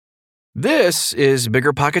This is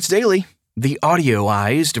Bigger Pockets Daily, the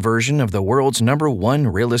audioized version of the world's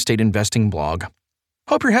 #1 real estate investing blog.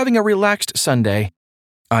 Hope you're having a relaxed Sunday.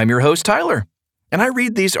 I'm your host, Tyler, and I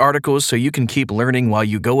read these articles so you can keep learning while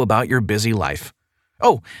you go about your busy life.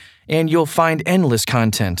 Oh, and you'll find endless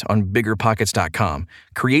content on biggerpockets.com.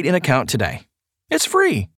 Create an account today. It's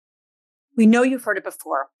free. We know you've heard it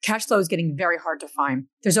before. Cash flow is getting very hard to find.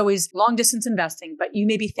 There's always long distance investing, but you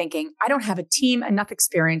may be thinking, I don't have a team, enough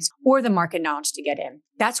experience, or the market knowledge to get in.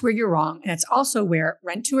 That's where you're wrong. And it's also where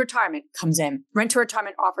Rent to Retirement comes in. Rent to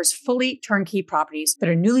Retirement offers fully turnkey properties that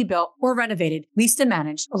are newly built or renovated, leased and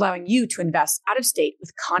managed, allowing you to invest out of state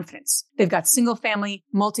with confidence. They've got single family,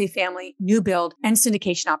 multifamily, new build, and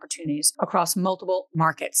syndication opportunities across multiple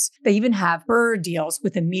markets. They even have BRRRR deals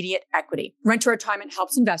with immediate equity. Rent to Retirement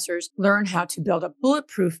helps investors learn how to build a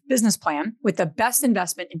bulletproof business plan with the best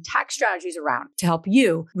investment and tax strategies around to help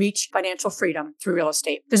you reach financial freedom through real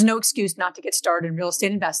estate. There's no excuse not to get started in real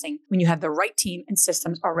estate investing when you have the right team and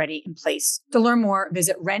systems already in place. To learn more,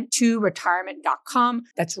 visit rent2retirement.com.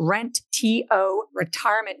 That's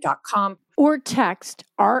rent2retirement.com. Or text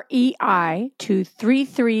REI to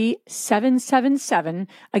 33777.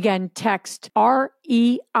 Again, text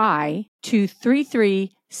REI to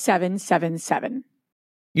 33777.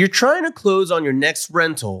 You're trying to close on your next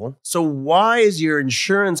rental, so why is your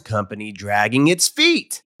insurance company dragging its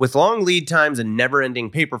feet? With long lead times and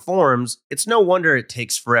never-ending paper forms, it's no wonder it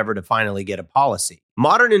takes forever to finally get a policy.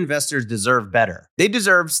 Modern investors deserve better. They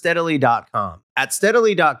deserve Steadily.com. At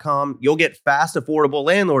Steadily.com, you'll get fast, affordable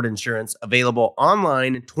landlord insurance available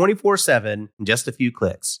online 24/7 in just a few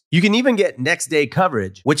clicks. You can even get next-day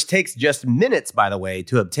coverage, which takes just minutes, by the way,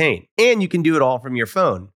 to obtain. And you can do it all from your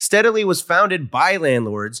phone. Steadily was founded by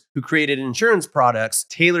landlords who created insurance products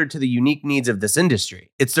tailored to the unique needs of this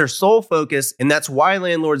industry. It's their sole focus, and that's why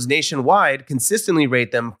landlords nationwide consistently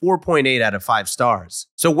rate them 4.8 out of 5 stars.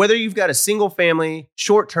 So whether you've got a single-family,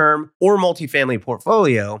 short-term, or multifamily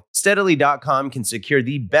portfolio, Steadily.com can secure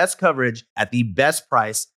the best coverage at the best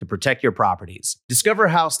price to protect your properties. Discover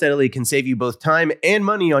how Steadily can save you both time and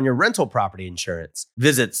money on your rental property insurance.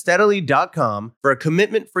 Visit Steadily.com for a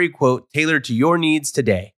commitment-free quote tailored to your needs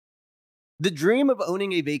today. The dream of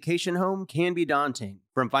owning a vacation home can be daunting.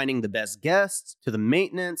 From finding the best guests, to the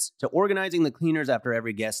maintenance, to organizing the cleaners after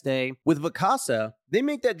every guest stay, with Vacasa, they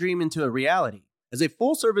make that dream into a reality. As a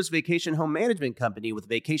full-service vacation home management company with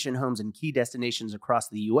vacation homes in key destinations across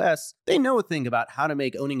the U.S., they know a thing about how to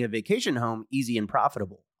make owning a vacation home easy and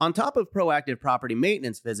profitable. On top of proactive property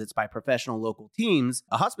maintenance visits by professional local teams,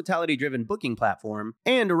 a hospitality-driven booking platform,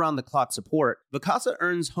 and around-the-clock support, Vacasa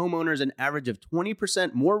earns homeowners an average of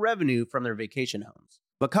 20% more revenue from their vacation homes.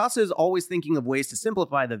 Vacasa is always thinking of ways to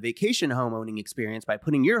simplify the vacation home owning experience by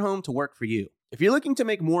putting your home to work for you. If you're looking to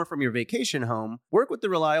make more from your vacation home, work with the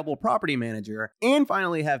reliable property manager, and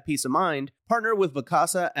finally have peace of mind, partner with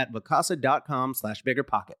Vacasa at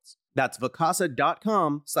vacasa.com/biggerpockets. That's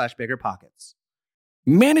vacasa.com/biggerpockets.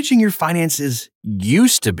 Managing your finances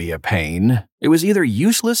used to be a pain. It was either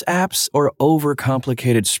useless apps or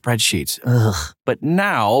overcomplicated spreadsheets. Ugh. But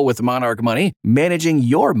now, with Monarch Money, managing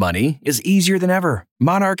your money is easier than ever.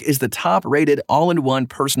 Monarch is the top-rated all-in-one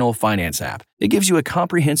personal finance app. It gives you a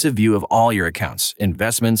comprehensive view of all your accounts,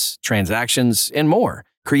 investments, transactions, and more.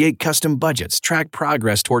 Create custom budgets, track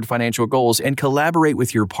progress toward financial goals, and collaborate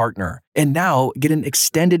with your partner. And now, get an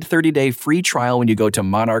extended 30-day free trial when you go to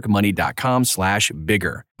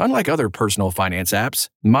monarchmoney.com/bigger. Unlike other personal finance apps,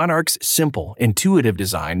 Monarch's simple, intuitive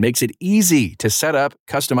design makes it easy to set up,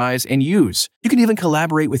 customize, and use. You can even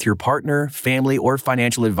collaborate with your partner, family, or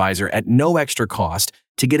financial advisor at no extra cost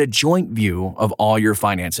to get a joint view of all your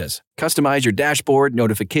finances. Customize your dashboard,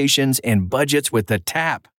 notifications, and budgets with the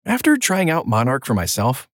tap. After trying out Monarch for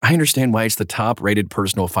myself, I understand why it's the top-rated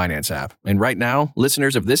personal finance app. And right now,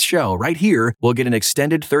 listeners of this show right here will get an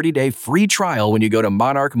extended 30-day free trial when you go to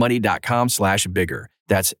monarchmoney.com/bigger.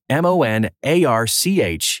 That's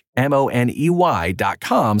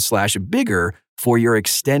monarchmoney.com/bigger for your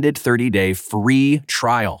extended 30-day free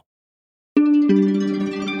trial.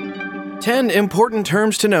 10 Important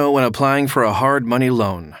Terms to Know When Applying for a Hard Money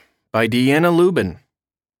Loan by Deanna Lubin.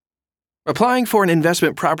 Applying for an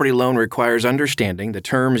investment property loan requires understanding the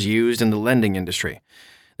terms used in the lending industry.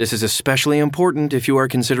 This is especially important if you are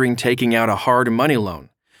considering taking out a hard money loan.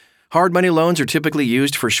 Hard money loans are typically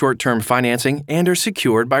used for short-term financing and are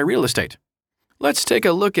secured by real estate. Let's take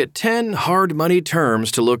a look at 10 hard money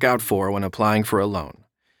terms to look out for when applying for a loan.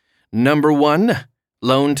 Number 1,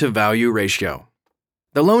 loan-to-value ratio.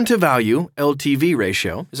 The loan-to-value, LTV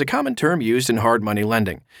ratio, is a common term used in hard money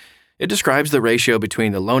lending. It describes the ratio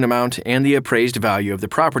between the loan amount and the appraised value of the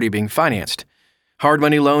property being financed. Hard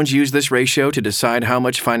money loans use this ratio to decide how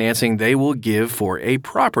much financing they will give for a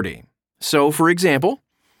property. So, for example,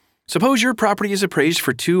 suppose your property is appraised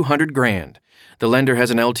for $200,000. The lender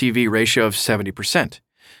has an LTV ratio of 70%.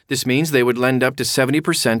 This means they would lend up to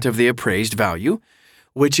 70% of the appraised value,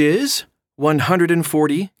 which is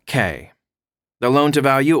 $140,000. The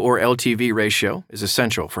loan-to-value, or LTV ratio, is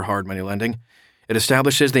essential for hard money lending. It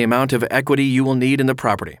establishes the amount of equity you will need in the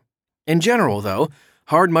property. In general, though,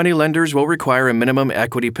 hard money lenders will require a minimum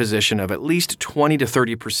equity position of at least 20 to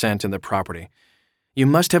 30% in the property. You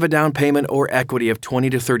must have a down payment or equity of 20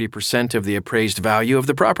 to 30% of the appraised value of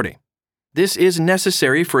the property. This is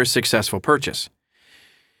necessary for a successful purchase.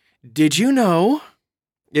 Did you know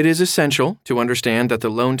it is essential to understand that the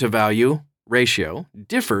loan-to-value ratio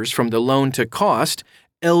differs from the loan-to-cost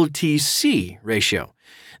LTC ratio?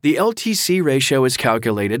 The LTC ratio is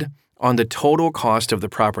calculated on the total cost of the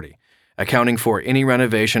property, accounting for any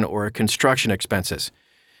renovation or construction expenses.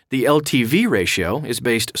 The LTV ratio is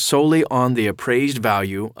based solely on the appraised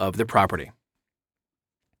value of the property.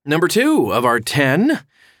 Number 2 of our 10,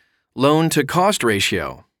 loan-to-cost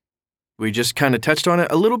ratio. We just kind of touched on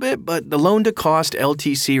it a little bit, but the loan-to-cost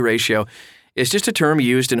LTC ratio is just a term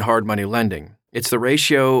used in hard money lending. It's the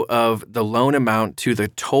ratio of the loan amount to the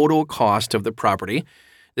total cost of the property.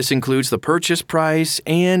 This includes the purchase price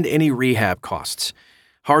and any rehab costs.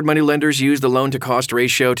 Hard money lenders use the loan-to-cost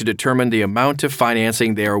ratio to determine the amount of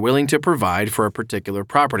financing they are willing to provide for a particular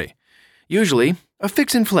property, usually a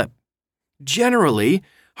fix and flip. Generally,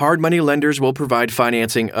 hard money lenders will provide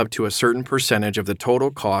financing up to a certain percentage of the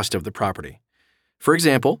total cost of the property. For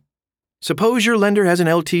example, suppose your lender has an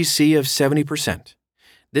LTC of 70%.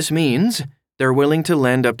 This means they're willing to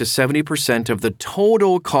lend up to 70% of the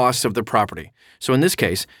total cost of the property. So in this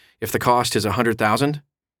case, if the cost is $100,000,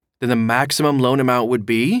 then the maximum loan amount would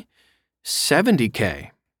be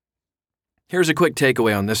 $70,000. Here's a quick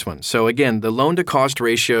takeaway on this one. So again, the loan-to-cost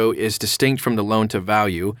ratio is distinct from the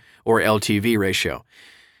loan-to-value, or LTV ratio.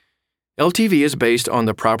 LTV is based on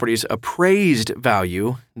the property's appraised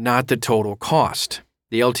value, not the total cost.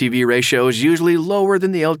 The LTV ratio is usually lower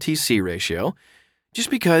than the LTC ratio,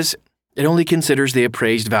 just because it only considers the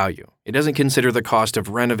appraised value. It doesn't consider the cost of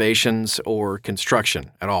renovations or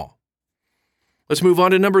construction at all. Let's move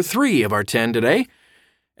on to number 3 of our 10 today,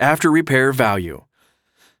 after repair value.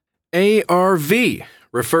 ARV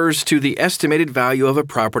refers to the estimated value of a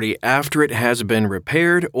property after it has been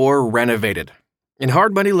repaired or renovated. In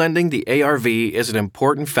hard money lending, the ARV is an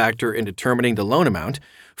important factor in determining the loan amount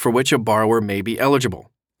for which a borrower may be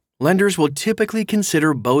eligible. Lenders will typically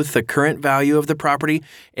consider both the current value of the property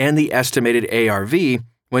and the estimated ARV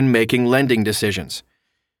when making lending decisions.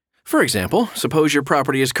 For example, suppose your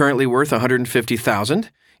property is currently worth $150,000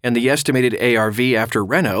 and the estimated ARV after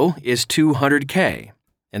reno is $200,000.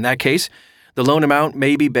 In that case, the loan amount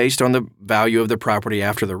may be based on the value of the property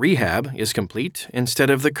after the rehab is complete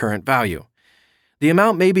instead of the current value. The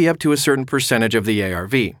amount may be up to a certain percentage of the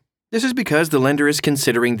ARV. This is because the lender is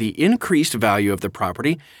considering the increased value of the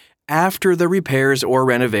property after the repairs or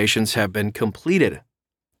renovations have been completed.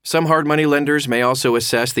 Some hard money lenders may also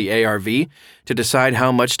assess the ARV to decide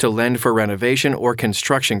how much to lend for renovation or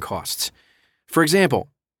construction costs. For example,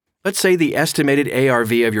 let's say the estimated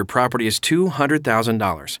ARV of your property is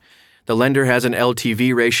 $200,000. The lender has an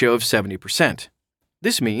LTV ratio of 70%.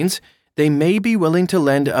 This means they may be willing to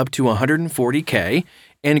lend up to $140,000,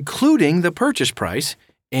 including the purchase price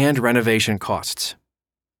and renovation costs.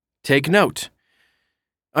 Take note.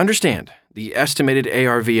 Understand the estimated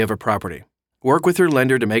ARV of a property. Work with your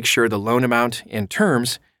lender to make sure the loan amount and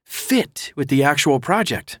terms fit with the actual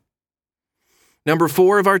project. Number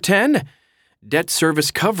 4 of our 10, debt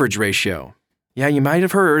service coverage ratio. Yeah, you might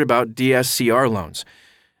have heard about DSCR loans.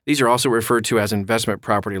 These are also referred to as investment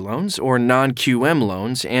property loans or non-QM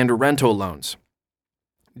loans and rental loans.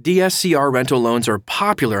 DSCR rental loans are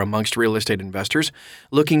popular amongst real estate investors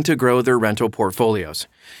looking to grow their rental portfolios.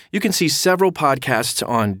 You can see several podcasts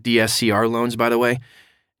on DSCR loans, by the way,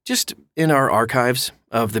 just in our archives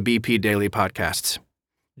of the BP Daily podcasts.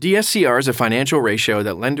 DSCR is a financial ratio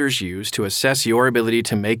that lenders use to assess your ability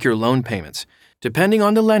to make your loan payments. Depending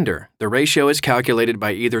on the lender, the ratio is calculated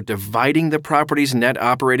by either dividing the property's net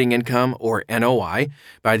operating income, or NOI,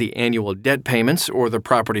 by the annual debt payments or the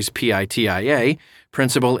property's PITIA,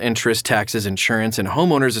 principal, interest, taxes, insurance, and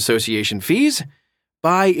homeowners association fees,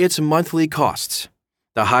 by its monthly costs.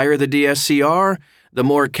 The higher the DSCR, the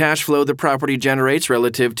more cash flow the property generates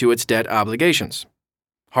relative to its debt obligations.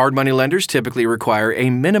 Hard money lenders typically require a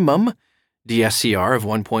minimum DSCR of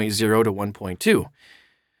 1.0 to 1.2.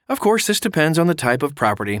 Of course, this depends on the type of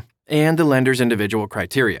property and the lender's individual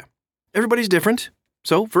criteria. Everybody's different,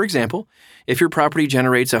 So, for example, if your property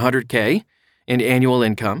generates $100K in annual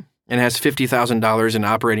income and has $50,000 in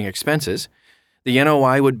operating expenses, the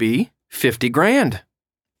NOI would be $50,000.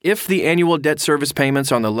 If the annual debt service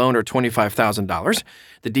payments on the loan are $25,000,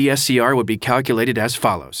 the DSCR would be calculated as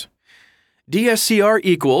follows. DSCR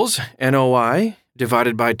equals NOI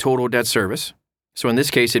divided by total debt service. So in this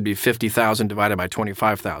case, it'd be $50,000 divided by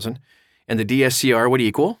 $25,000. And the DSCR would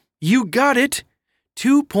equal, you got it,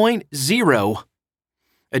 2.0.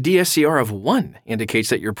 A DSCR of 1 indicates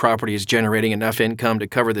that your property is generating enough income to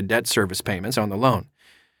cover the debt service payments on the loan.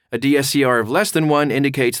 A DSCR of less than 1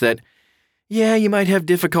 indicates that, you might have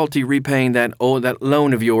difficulty repaying that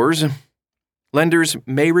loan of yours. Lenders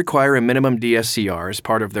may require a minimum DSCR as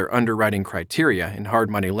part of their underwriting criteria in hard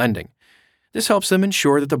money lending. This helps them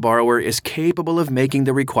ensure that the borrower is capable of making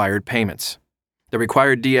the required payments. The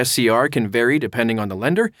required DSCR can vary depending on the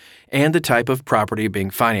lender and the type of property being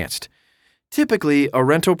financed. Typically a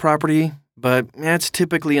rental property, but that's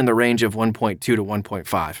typically in the range of 1.2 to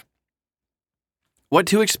 1.5. What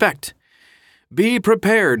to expect? Be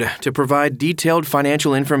prepared to provide detailed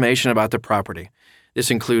financial information about the property. This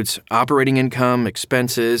includes operating income,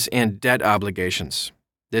 expenses, and debt obligations.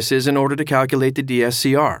 This is in order to calculate the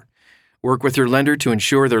DSCR. Work with your lender to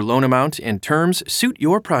ensure their loan amount and terms suit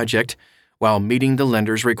your project while meeting the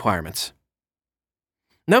lender's requirements.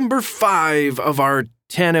 Number 5 of our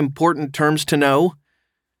 10 important terms to know: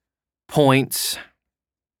 points.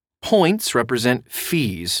 Points represent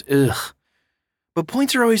fees. But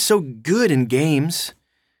points are always so good in games.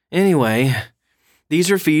 Anyway,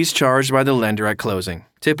 these are fees charged by the lender at closing,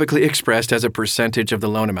 typically expressed as a percentage of the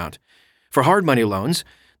loan amount. For hard money loans,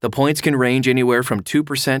 the points can range anywhere from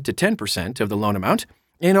 2% to 10% of the loan amount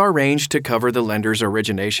and are arranged to cover the lender's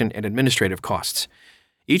origination and administrative costs.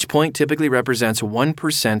 Each point typically represents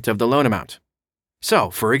 1% of the loan amount. So,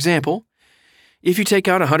 for example, if you take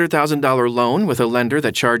out a $100,000 loan with a lender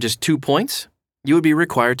that charges 2 points, you would be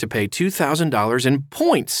required to pay $2,000 in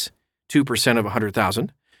points, 2% of $100,000,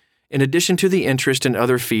 in addition to the interest and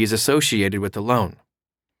other fees associated with the loan.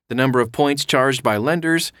 The number of points charged by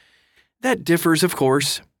lenders, that differs, of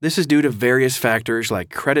course. This is due to various factors like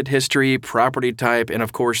credit history, property type, and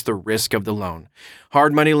of course the risk of the loan.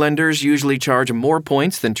 Hard money lenders usually charge more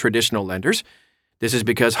points than traditional lenders. This is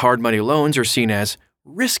because hard money loans are seen as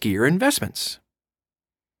riskier investments.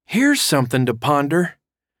 Here's something to ponder.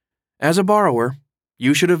 As a borrower,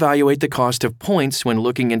 you should evaluate the cost of points when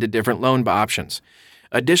looking into different loan options.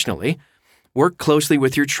 Additionally, work closely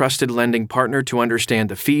with your trusted lending partner to understand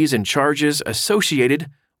the fees and charges associated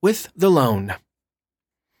with the loan.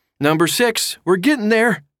 Number 6, we're getting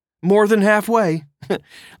there. More than halfway.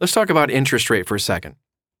 Let's talk about interest rate for a second.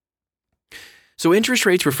 So interest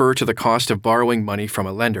rates refer to the cost of borrowing money from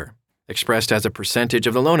a lender, expressed as a percentage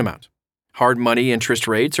of the loan amount. Hard money interest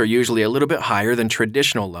rates are usually a little bit higher than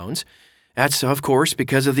traditional loans. That's, of course,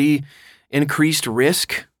 because of the increased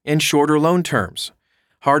risk and shorter loan terms.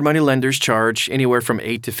 Hard money lenders charge anywhere from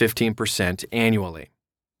 8 to 15% annually.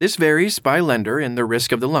 This varies by lender and the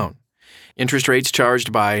risk of the loan. Interest rates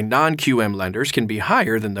charged by non-QM lenders can be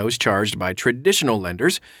higher than those charged by traditional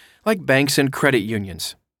lenders, like banks and credit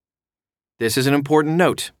unions. This is an important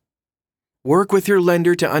note. Work with your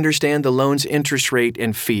lender to understand the loan's interest rate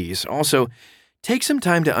and fees. Also, take some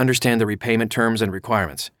time to understand the repayment terms and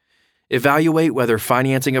requirements. Evaluate whether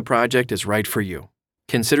financing a project is right for you.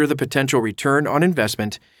 Consider the potential return on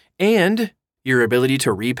investment and your ability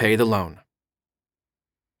to repay the loan.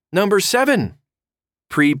 Number 7,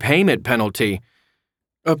 prepayment penalty.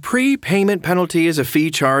 A prepayment penalty is a fee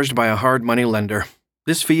charged by a hard money lender.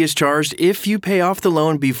 This fee is charged if you pay off the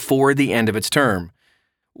loan before the end of its term.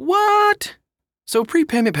 What? So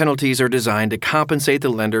prepayment penalties are designed to compensate the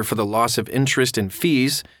lender for the loss of interest and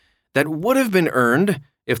fees that would have been earned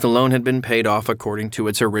if the loan had been paid off according to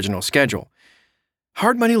its original schedule.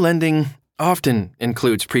 Hard money lending often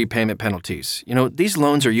includes prepayment penalties. These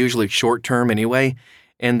loans are usually short-term anyway,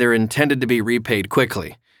 and they're intended to be repaid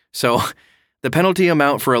quickly. So the penalty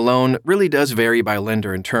amount for a loan really does vary by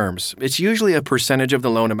lender and terms. It's usually a percentage of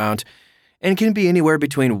the loan amount and can be anywhere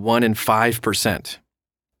between 1 and 5%.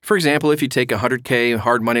 For example, if you take a $100K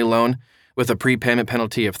hard money loan with a prepayment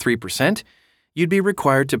penalty of 3%, you'd be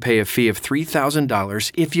required to pay a fee of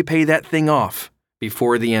 $3,000 if you pay that thing off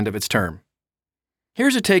before the end of its term.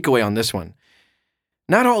 Here's a takeaway on this one.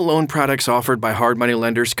 Not all loan products offered by hard money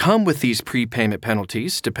lenders come with these prepayment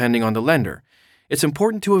penalties, depending on the lender. It's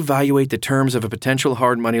important to evaluate the terms of a potential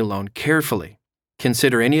hard money loan carefully.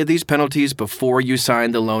 Consider any of these penalties before you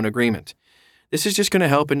sign the loan agreement. This is just going to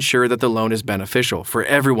help ensure that the loan is beneficial for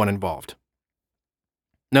everyone involved.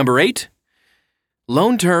 Number 8,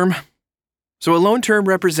 loan term. So a loan term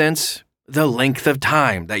represents the length of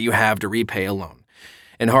time that you have to repay a loan.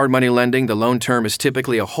 In hard money lending, the loan term is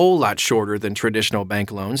typically a whole lot shorter than traditional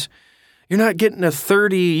bank loans. You're not getting a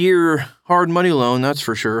 30-year hard money loan, that's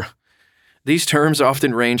for sure. These terms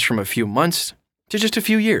often range from a few months to just a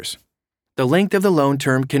few years. The length of the loan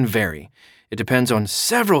term can vary. It depends on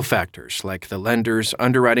several factors like the lender's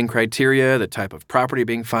underwriting criteria, the type of property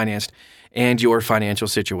being financed, and your financial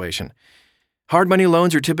situation. Hard money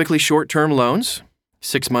loans are typically short-term loans,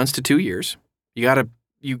 6 months to 2 years.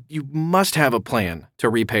 You must have a plan to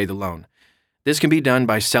repay the loan. This can be done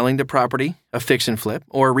by selling the property, a fix and flip,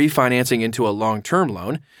 or refinancing into a long-term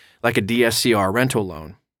loan, like a DSCR rental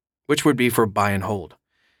loan, which would be for buy and hold.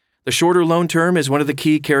 The shorter loan term is one of the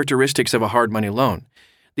key characteristics of a hard money loan.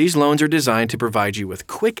 These loans are designed to provide you with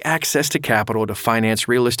quick access to capital to finance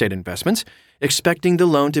real estate investments, expecting the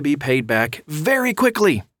loan to be paid back very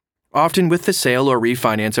quickly, often with the sale or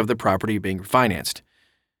refinance of the property being financed.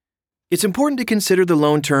 It's important to consider the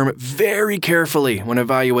loan term very carefully when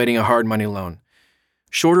evaluating a hard money loan.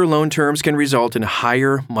 Shorter loan terms can result in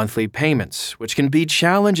higher monthly payments, which can be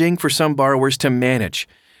challenging for some borrowers to manage.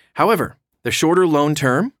 However, the shorter loan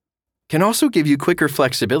term can also give you quicker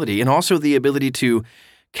flexibility and also the ability to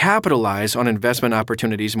capitalize on investment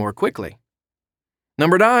opportunities more quickly.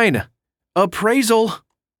 Number 9, appraisal.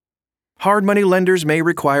 Hard money lenders may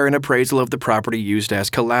require an appraisal of the property used as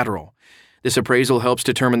collateral. This appraisal helps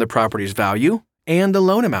determine the property's value and the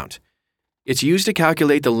loan amount. It's used to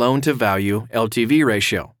calculate the loan-to-value LTV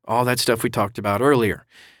ratio, all that stuff we talked about earlier.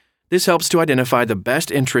 This helps to identify the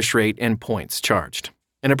best interest rate and points charged.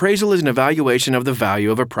 An appraisal is an evaluation of the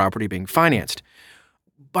value of a property being financed.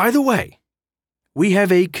 By the way, we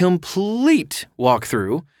have a complete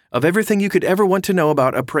walkthrough of everything you could ever want to know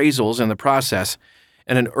about appraisals and the process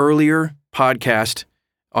in an earlier podcast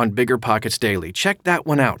on Bigger Pockets Daily. Check that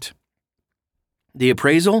one out. The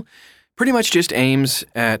appraisal pretty much just aims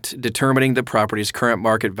at determining the property's current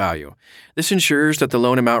market value. This ensures that the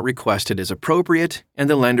loan amount requested is appropriate and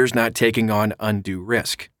the lender's not taking on undue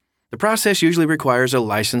risk. The process usually requires a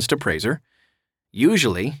licensed appraiser.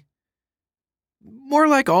 Usually, more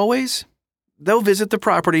like always, they'll visit the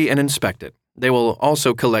property and inspect it. They will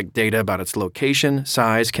also collect data about its location,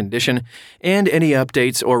 size, condition, and any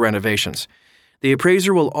updates or renovations. The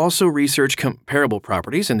appraiser will also research comparable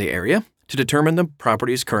properties in the area to determine the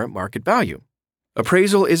property's current market value.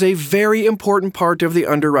 Appraisal is a very important part of the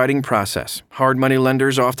underwriting process. Hard money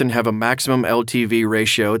lenders often have a maximum LTV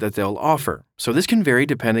ratio that they'll offer, so this can vary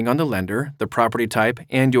depending on the lender, the property type,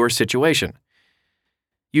 and your situation.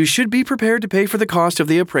 You should be prepared to pay for the cost of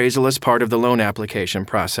the appraisal as part of the loan application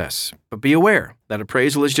process, but be aware that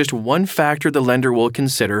appraisal is just one factor the lender will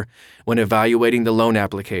consider when evaluating the loan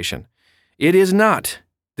application. It is not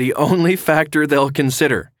the only factor they'll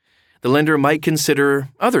consider. The lender might consider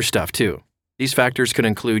other stuff too. These factors could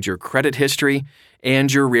include your credit history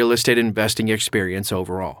and your real estate investing experience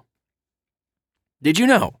overall. Did you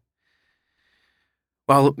know?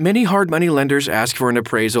 While many hard money lenders ask for an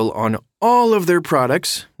appraisal on all of their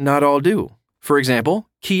products, not all do. For example,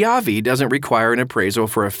 Kiavi doesn't require an appraisal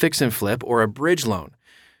for a fix and flip or a bridge loan,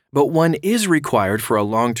 but one is required for a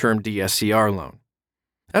long-term DSCR loan.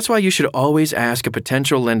 That's why you should always ask a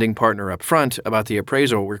potential lending partner up front about the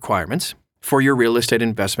appraisal requirements for your real estate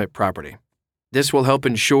investment property. This will help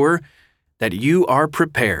ensure that you are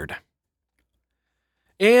prepared.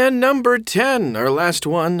 And number 10, our last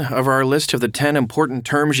one of our list of the 10 important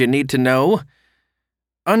terms you need to know,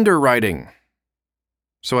 underwriting.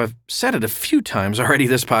 So I've said it a few times already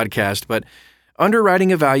this podcast, but underwriting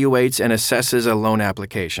evaluates and assesses a loan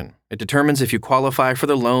application. It determines if you qualify for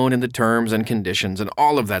the loan and the terms and conditions and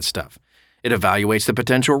all of that stuff. It evaluates the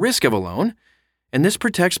potential risk of a loan, and this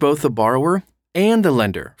protects both the borrower and the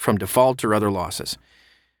lender from default or other losses.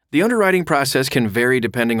 The underwriting process can vary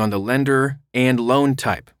depending on the lender and loan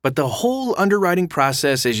type, but the whole underwriting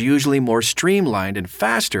process is usually more streamlined and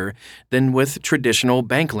faster than with traditional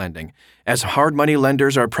bank lending, as hard money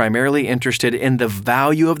lenders are primarily interested in the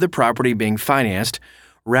value of the property being financed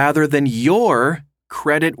rather than your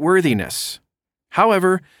credit worthiness.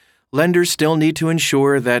 However, lenders still need to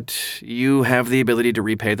ensure that you have the ability to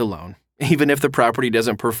repay the loan, even if the property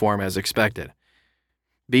doesn't perform as expected.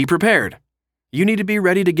 Be prepared. You need to be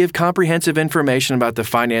ready to give comprehensive information about the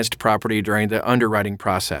financed property during the underwriting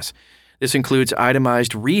process. This includes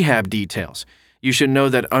itemized rehab details. You should know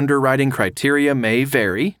that underwriting criteria may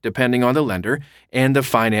vary depending on the lender and the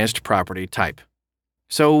financed property type.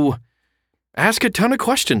 So, ask a ton of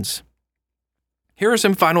questions. Here are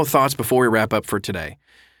some final thoughts before we wrap up for today.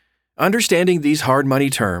 Understanding these hard money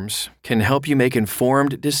terms can help you make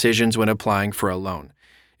informed decisions when applying for a loan.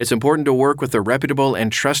 It's important to work with a reputable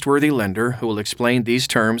and trustworthy lender who will explain these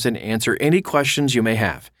terms and answer any questions you may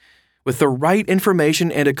have. With the right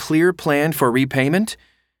information and a clear plan for repayment,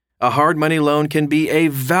 a hard money loan can be a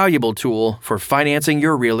valuable tool for financing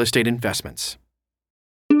your real estate investments.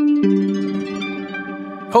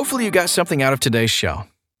 Hopefully you got something out of today's show.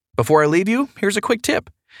 Before I leave you, here's a quick tip.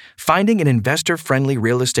 Finding an investor-friendly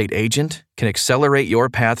real estate agent can accelerate your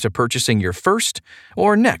path to purchasing your first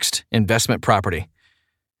or next investment property.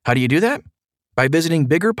 How do you do that? By visiting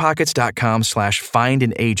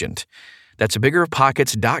biggerpockets.com/find-an-agent. That's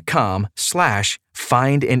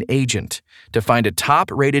biggerpockets.com/find-an-agent to find a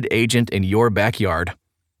top-rated agent in your backyard.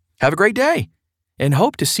 Have a great day, and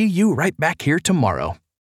hope to see you right back here tomorrow.